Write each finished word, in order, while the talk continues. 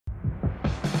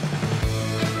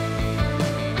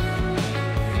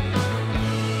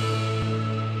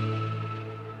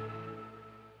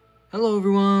Hello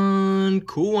everyone,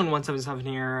 Cool1177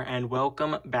 here, and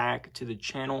welcome back to the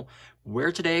channel,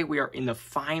 where today we are in the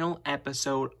final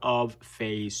episode of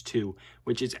Phase 2,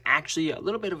 which is actually a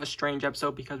little bit of a strange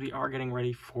episode because we are getting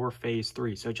ready for Phase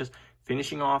 3. So just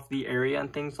finishing off the area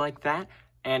and things like that,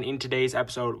 and in today's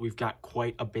episode, we've got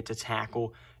quite a bit to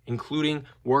tackle, including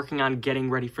working on getting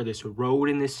ready for this road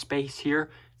in this space here,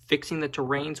 fixing the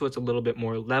terrain so it's a little bit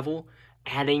more level,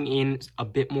 adding in a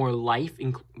bit more life,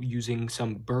 using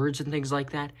some birds and things like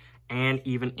that, and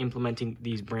even implementing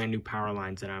these brand new power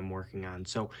lines that I'm working on.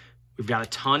 So we've got a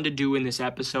ton to do in this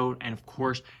episode, and of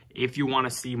course, if you want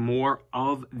to see more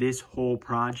of this whole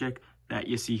project that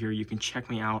you see here, you can check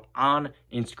me out on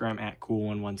Instagram at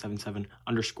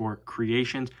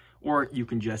cool1177_creations, or you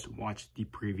can just watch the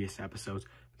previous episodes.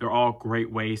 They're all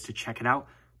great ways to check it out,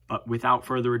 but without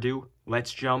further ado,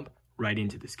 let's jump right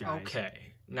into this, guys. Okay.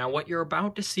 Now, what you're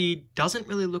about to see doesn't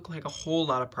really look like a whole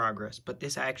lot of progress, but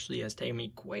this actually has taken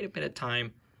me quite a bit of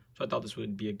time, so I thought this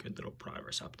would be a good little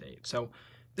progress update. So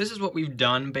this is what we've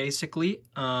done, basically.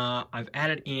 I've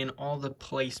added in all the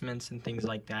placements and things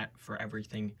like that for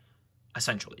everything,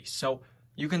 essentially. So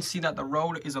you can see that the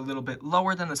road is a little bit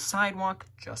lower than the sidewalk,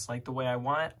 just like the way I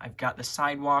want it. I've got the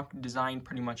sidewalk design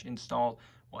pretty much installed.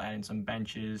 We'll add in some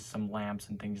benches, some lamps,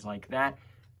 and things like that.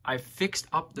 I fixed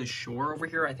up the shore over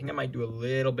here. I think I might do a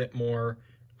little bit more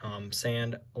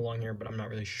sand along here, but I'm not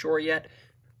really sure yet.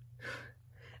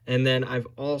 And then I've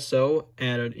also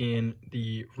added in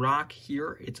the rock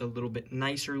here. It's a little bit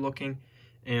nicer looking.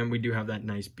 And we do have that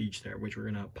nice beach there, which we're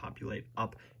going to populate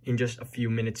up in just a few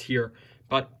minutes here.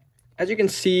 But as you can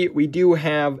see, we do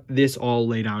have this all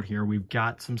laid out here. We've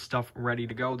got some stuff ready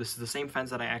to go. This is the same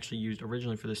fence that I actually used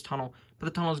originally for this tunnel, but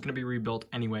the tunnel is going to be rebuilt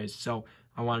anyways. So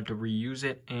I wanted to reuse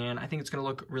it, and I think it's going to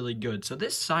look really good. So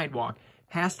this sidewalk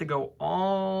has to go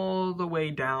all the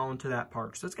way down to that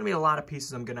park. So it's going to be a lot of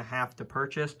pieces I'm going to have to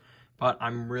purchase, but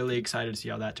I'm really excited to see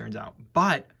how that turns out.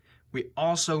 But we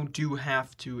also do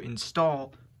have to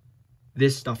install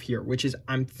this stuff here, which is,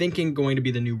 I'm thinking, going to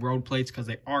be the new road plates because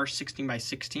they are 16 by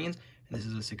 16s, and this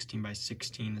is a 16 by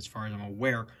 16 as far as I'm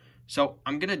aware. So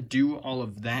I'm going to do all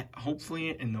of that,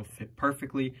 hopefully, and they'll fit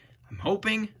perfectly. I'm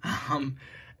hoping.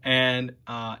 And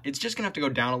it's just gonna have to go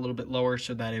down a little bit lower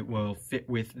so that it will fit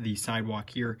with the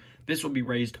sidewalk here. This will be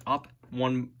raised up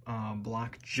one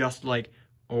block, just like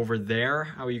over there.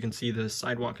 How you can see the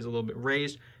sidewalk is a little bit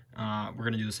raised. We're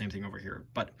gonna do the same thing over here,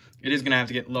 but it is gonna have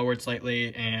to get lowered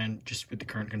slightly, and just with the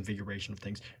current configuration of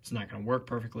things, it's not gonna work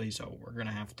perfectly, so we're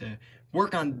gonna have to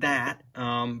work on that.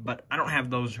 But I don't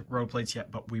have those road plates yet,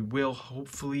 but we will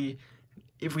hopefully,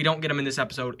 if we don't get them in this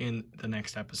episode, in the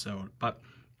next episode. But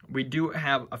we do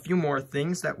have a few more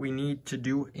things that we need to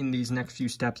do in these next few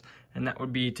steps, and that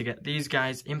would be to get these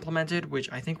guys implemented, which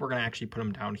I think we're going to actually put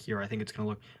them down here. I think it's going to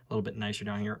look a little bit nicer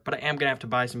down here, but I am going to have to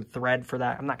buy some thread for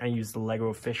that. I'm not going to use the Lego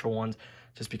official ones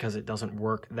just because it doesn't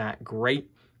work that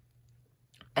great.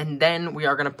 And then we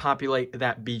are going to populate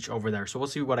that beach over there, so we'll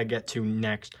see what I get to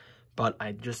next, but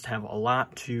I just have a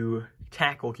lot to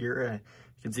tackle here.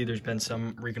 You can see there's been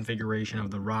some reconfiguration of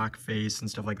the rock face and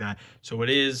stuff like that, so it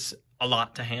is a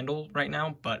lot to handle right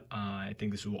now, but I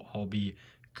think this will all be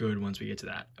good once we get to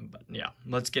that. But yeah,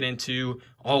 let's get into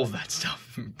all of that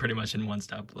stuff pretty much in one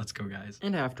step. Let's go, guys.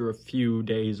 And after a few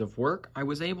days of work, I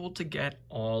was able to get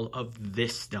all of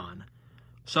this done.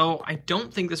 So I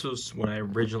don't think this was what I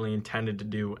originally intended to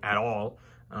do at all,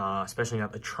 especially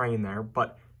not the train there,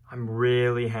 but I'm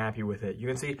really happy with it. You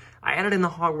can see I added in the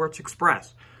Hogwarts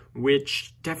Express,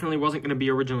 which definitely wasn't going to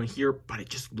be originally here, but it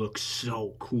just looks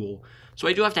so cool. So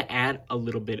I do have to add a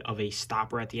little bit of a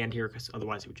stopper at the end here, because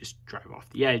otherwise it would just drive off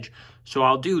the edge. So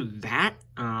I'll do that,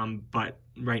 but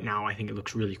right now I think it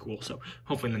looks really cool. So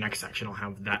hopefully in the next section I'll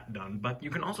have that done. But you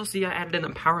can also see I added in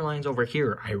the power lines over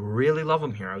here. I really love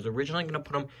them here. I was originally going to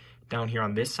put them down here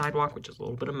on this sidewalk, which is a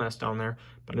little bit of a mess down there,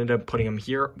 but I ended up putting them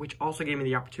here, which also gave me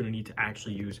the opportunity to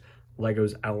actually use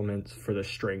Lego's elements for the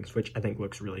strings, which I think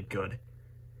looks really good.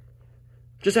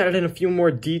 Just added in a few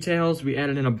more details. We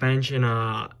added in a bench and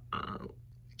a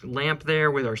lamp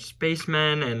there with our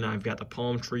spacemen, and I've got the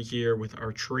palm tree here with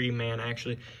our tree man,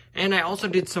 actually. And I also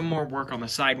did some more work on the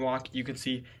sidewalk. You can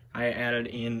see I added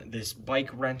in this bike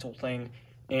rental thing,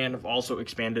 and I've also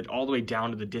expanded all the way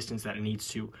down to the distance that it needs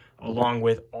to, along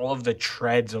with all of the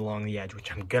treads along the edge,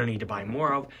 which I'm gonna need to buy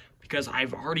more of, because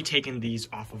I've already taken these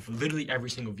off of literally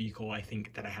every single vehicle I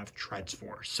think that I have treads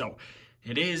for. So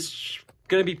it is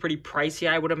gonna be pretty pricey,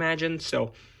 I would imagine,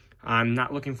 so I'm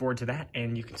not looking forward to that.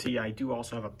 And you can see I do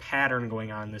also have a pattern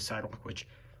going on this sidewalk, which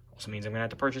also means I'm gonna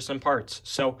have to purchase some parts.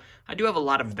 So I do have a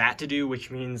lot of that to do, which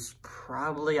means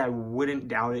probably I wouldn't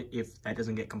doubt it if that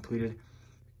doesn't get completed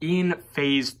in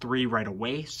phase 3 right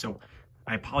away, so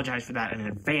I apologize for that in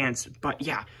advance. But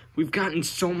yeah, we've gotten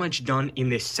so much done in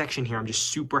this section here. I'm just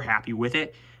super happy with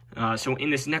it. So in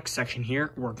this next section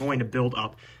here, we're going to build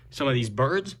up some of these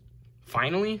birds,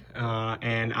 finally,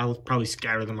 and I'll probably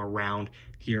scatter them around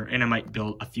here, and I might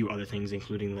build a few other things,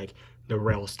 including like the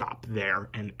rail stop there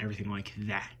and everything like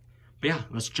that. But yeah,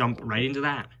 let's jump right into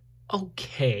that.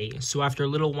 Okay, so after a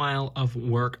little while of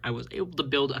work, I was able to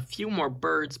build a few more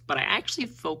birds, but I actually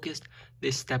focused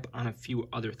this step on a few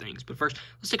other things. But first,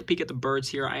 let's take a peek at the birds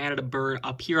here. I added a bird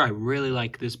up here. I really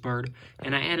like this bird.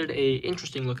 And I added a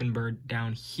interesting looking bird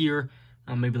down here,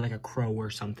 maybe like a crow or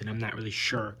something. I'm not really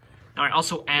sure. Now, I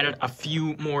also added a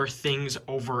few more things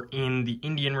over in the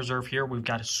Indian Reserve here. We've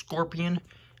got a scorpion,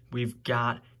 we've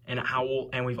got an owl,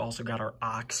 and we've also got our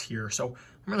ox here. So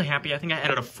I'm really happy. I think I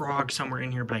added a frog somewhere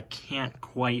in here, but I can't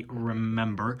quite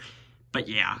remember. But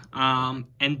yeah,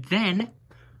 and then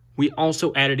we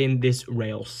also added in this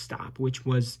rail stop, which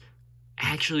was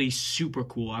actually super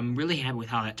cool. I'm really happy with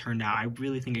how that turned out. I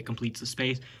really think it completes the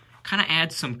space. Kind of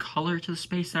adds some color to the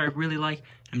space that I really like.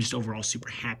 I'm just overall super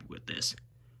happy with this.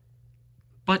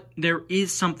 But there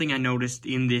is something I noticed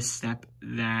in this step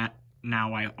that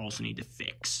now I also need to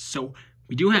fix. So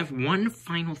we do have one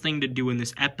final thing to do in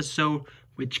this episode,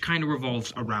 which kind of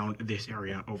revolves around this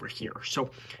area over here.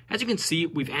 So as you can see,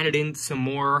 we've added in some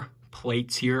more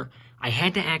plates here. I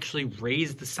had to actually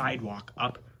raise the sidewalk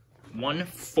up one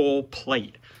full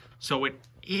plate. So it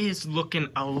is looking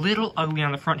a little ugly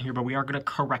on the front here, but we are going to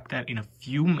correct that in a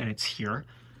few minutes here.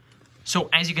 So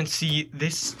as you can see,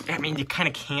 this, I mean, you kind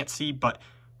of can't see, but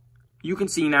you can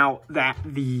see now that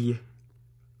the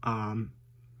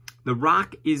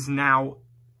rock is now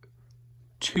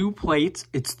 2 plates.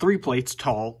 It's 3 plates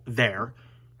tall there,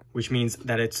 which means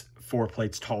that it's 4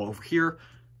 plates tall over here,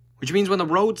 which means when the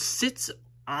road sits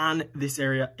on this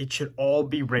area, it should all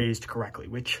be raised correctly,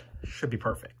 which should be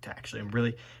perfect, actually. I'm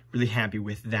really, really happy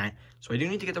with that. So I do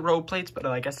need to get the road plates, but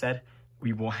like I said,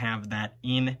 we will have that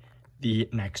in the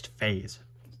next phase.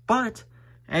 But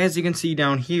as you can see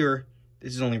down here,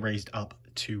 this is only raised up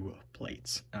 2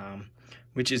 plates,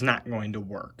 which is not going to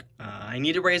work. I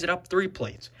need to raise it up 3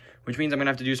 plates, which means I'm going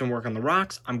to have to do some work on the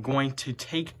rocks. I'm going to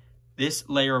take this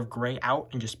layer of gray out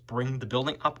and just bring the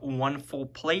building up 1 full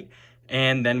plate,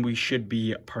 and then we should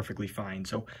be perfectly fine.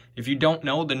 So if you don't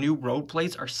know, the new road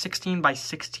plates are 16 by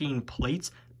 16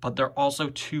 plates, but they're also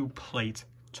 2 plates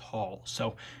tall.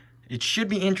 So it should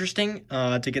be interesting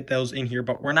to get those in here,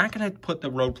 but we're not going to put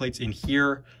the road plates in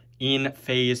here in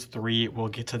phase 3. We'll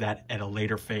get to that at a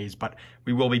later phase, but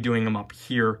we will be doing them up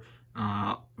here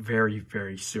very,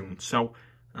 very soon. So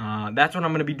that's what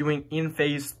I'm going to be doing in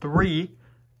phase 3,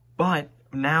 but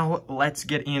now let's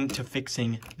get into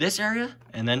fixing this area,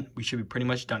 and then we should be pretty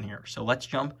much done here. So let's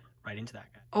jump right into that,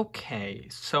 guy. Okay,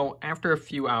 so after a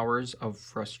few hours of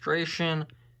frustration,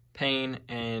 pain,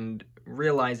 and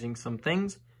realizing some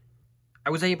things, I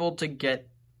was able to get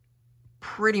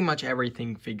pretty much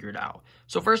everything figured out.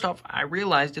 So first off, I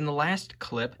realized in the last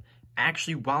clip,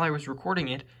 actually while I was recording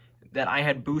it, that I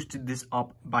had boosted this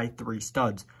up by 3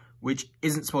 studs, which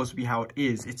isn't supposed to be how it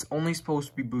is. It's only supposed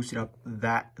to be boosted up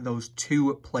those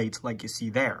 2 plates like you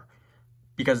see there,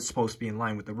 because it's supposed to be in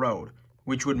line with the road,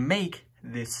 which would make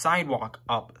this sidewalk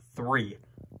up 3.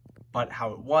 But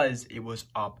how it was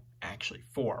up actually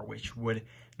 4, which would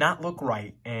not look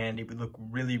right, and it would look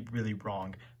really, really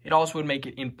wrong. It also would make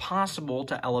it impossible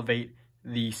to elevate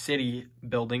the city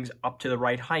buildings up to the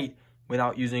right height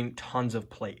without using tons of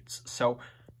plates. So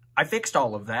I fixed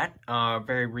all of that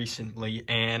very recently,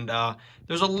 and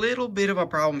there's a little bit of a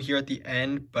problem here at the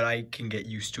end, but I can get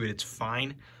used to it. It's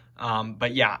fine.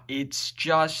 But yeah, it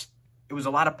was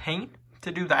a lot of pain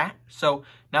to do that. So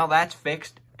now that's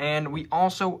fixed, and we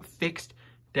also fixed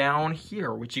down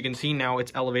here, which you can see now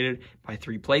it's elevated by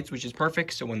 3 plates, which is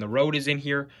perfect. So when the road is in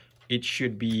here, it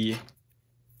should be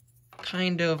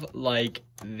kind of like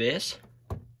this,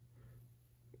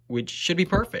 which should be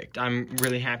perfect. I'm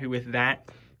really happy with that.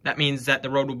 That means that the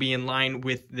road will be in line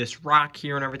with this rock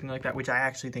here and everything like that, which I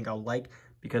actually think I'll like,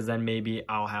 because then maybe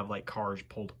I'll have like cars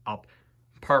pulled up,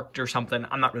 parked or something.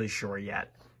 I'm not really sure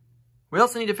yet. We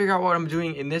also need to figure out what I'm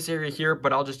doing in this area here,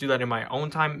 but I'll just do that in my own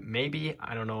time. Maybe.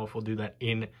 I don't know if we'll do that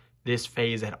in this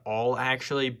phase at all,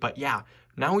 actually. But yeah,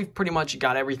 now we've pretty much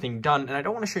got everything done. And I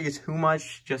don't want to show you too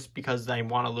much just because I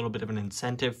want a little bit of an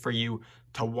incentive for you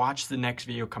to watch the next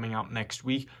video coming out next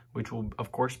week, which will,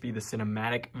 of course, be the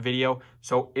cinematic video.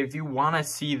 So if you want to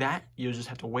see that, you'll just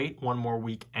have to wait 1 more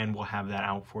week and we'll have that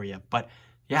out for you. But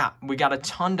yeah, we got a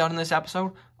ton done in this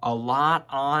episode. A lot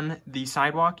on the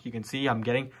sidewalk. You can see I'm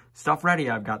getting stuff ready.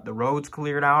 I've got the roads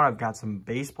cleared out. I've got some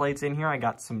base plates in here. I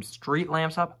got some street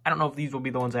lamps up. I don't know if these will be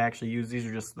the ones I actually use. These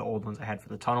are just the old ones I had for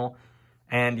the tunnel.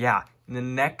 And yeah, in the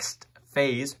next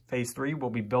phase 3, we'll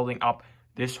be building up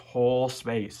this whole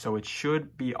space. So it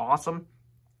should be awesome.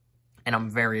 And I'm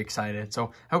very excited.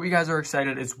 So I hope you guys are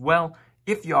excited as well.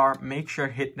 If you are, make sure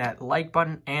to hit that like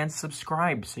button and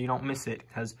subscribe so you don't miss it,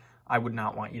 because I would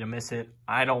not want you to miss it.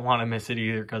 I don't want to miss it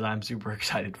either because I'm super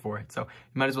excited for it. So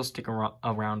you might as well stick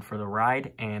around for the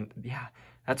ride. And yeah,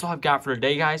 that's all I've got for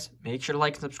today, guys. Make sure to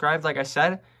like and subscribe, like I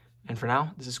said. And for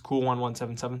now, this is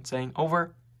Cool1177 saying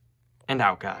over and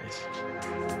out, guys.